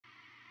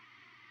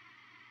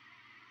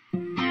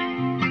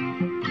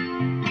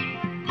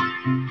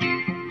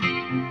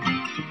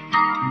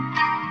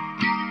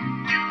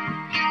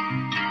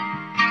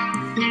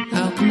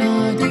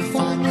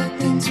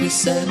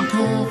said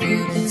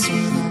confidence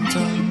when I'm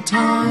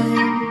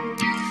tongue-tied,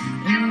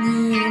 and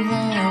you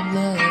have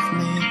left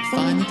me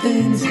finding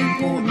things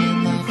important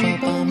in life all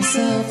by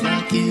myself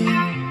like you.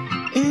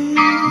 It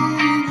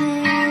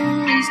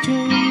has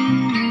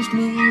changed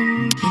me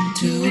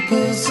into a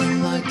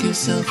person like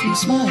yourself who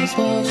smiles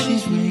while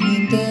she's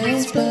ringing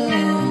dead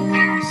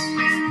spells.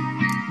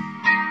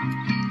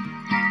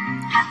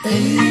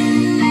 Hey,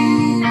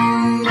 you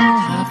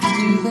don't have to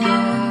do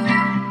that.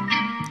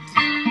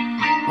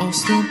 I'll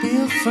still be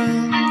a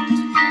friend,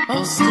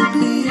 I'll still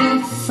be a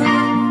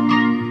friend.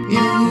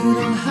 Yeah, you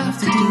don't have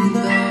to do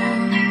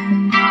that.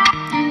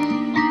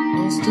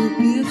 I'll still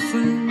be a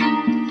friend,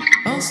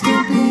 I'll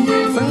still be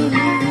a friend.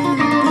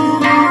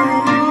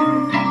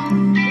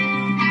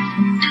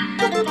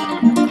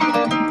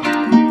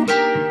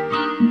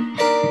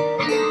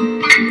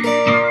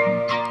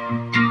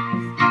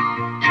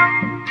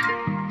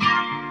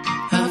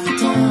 Half the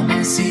time I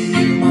see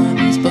you, my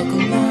knees buckle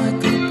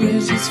like a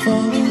bridge that's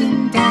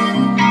falling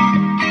down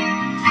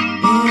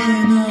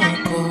in a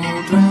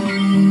cold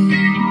rain.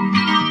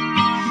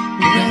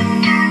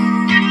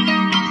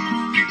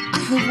 I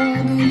have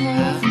wanted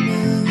half a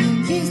million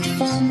years to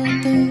find the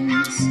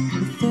things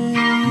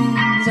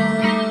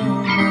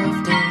I'm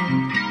after.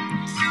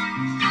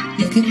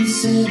 You can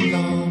sit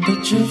alone,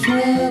 but you're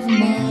forever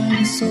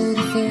mine, so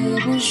the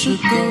fable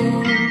should go.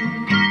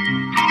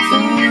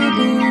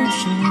 Fable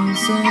should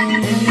say,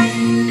 hey,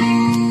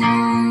 you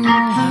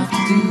don't have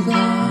to do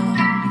that.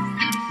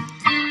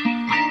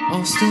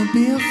 I'll still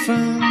be a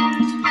friend,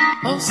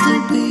 I'll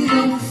still be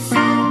a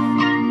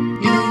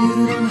friend. Yeah, you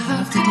don't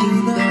have to do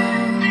that.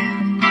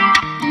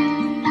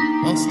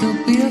 I'll still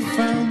be a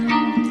friend,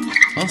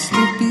 I'll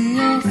still be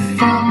a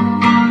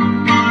friend.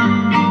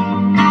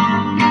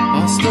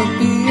 I'll still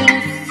be a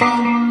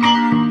friend,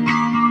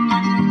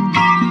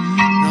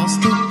 I'll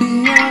still be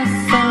a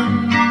friend.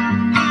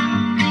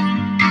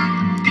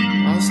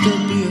 I'll still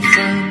be a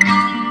friend.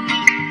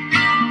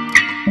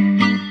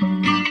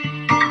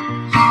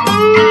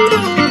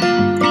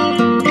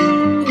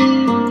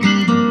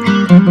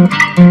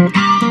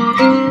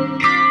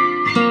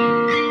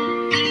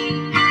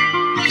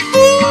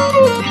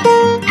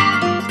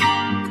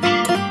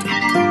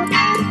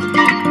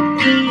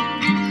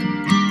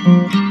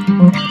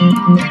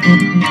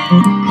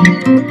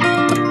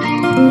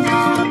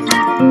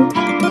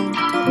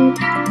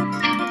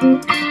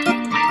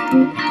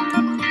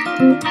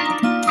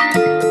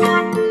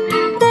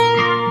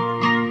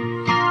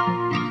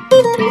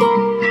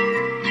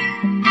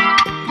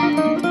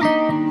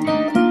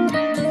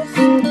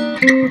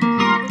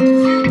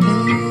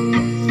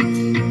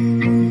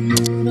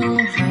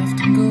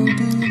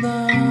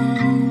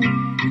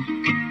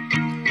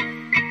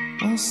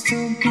 I'll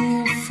still be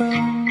a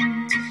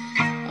friend,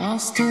 I'll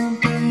still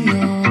be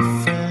your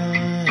friend.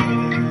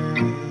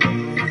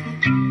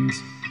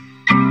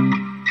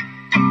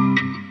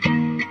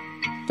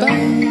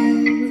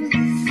 Babe,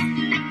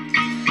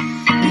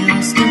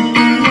 I'll still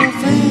be your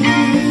friend.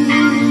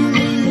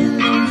 You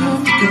don't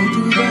have to go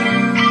through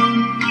that.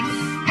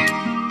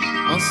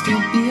 I'll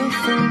still be your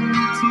friend,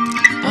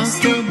 I'll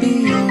still be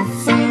your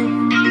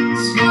friend.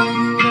 Yeah,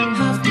 you don't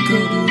have to go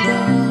through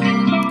that.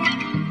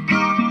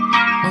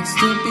 I'll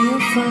still be a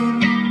friend,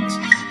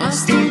 I'll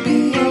still be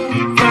your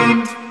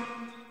friend.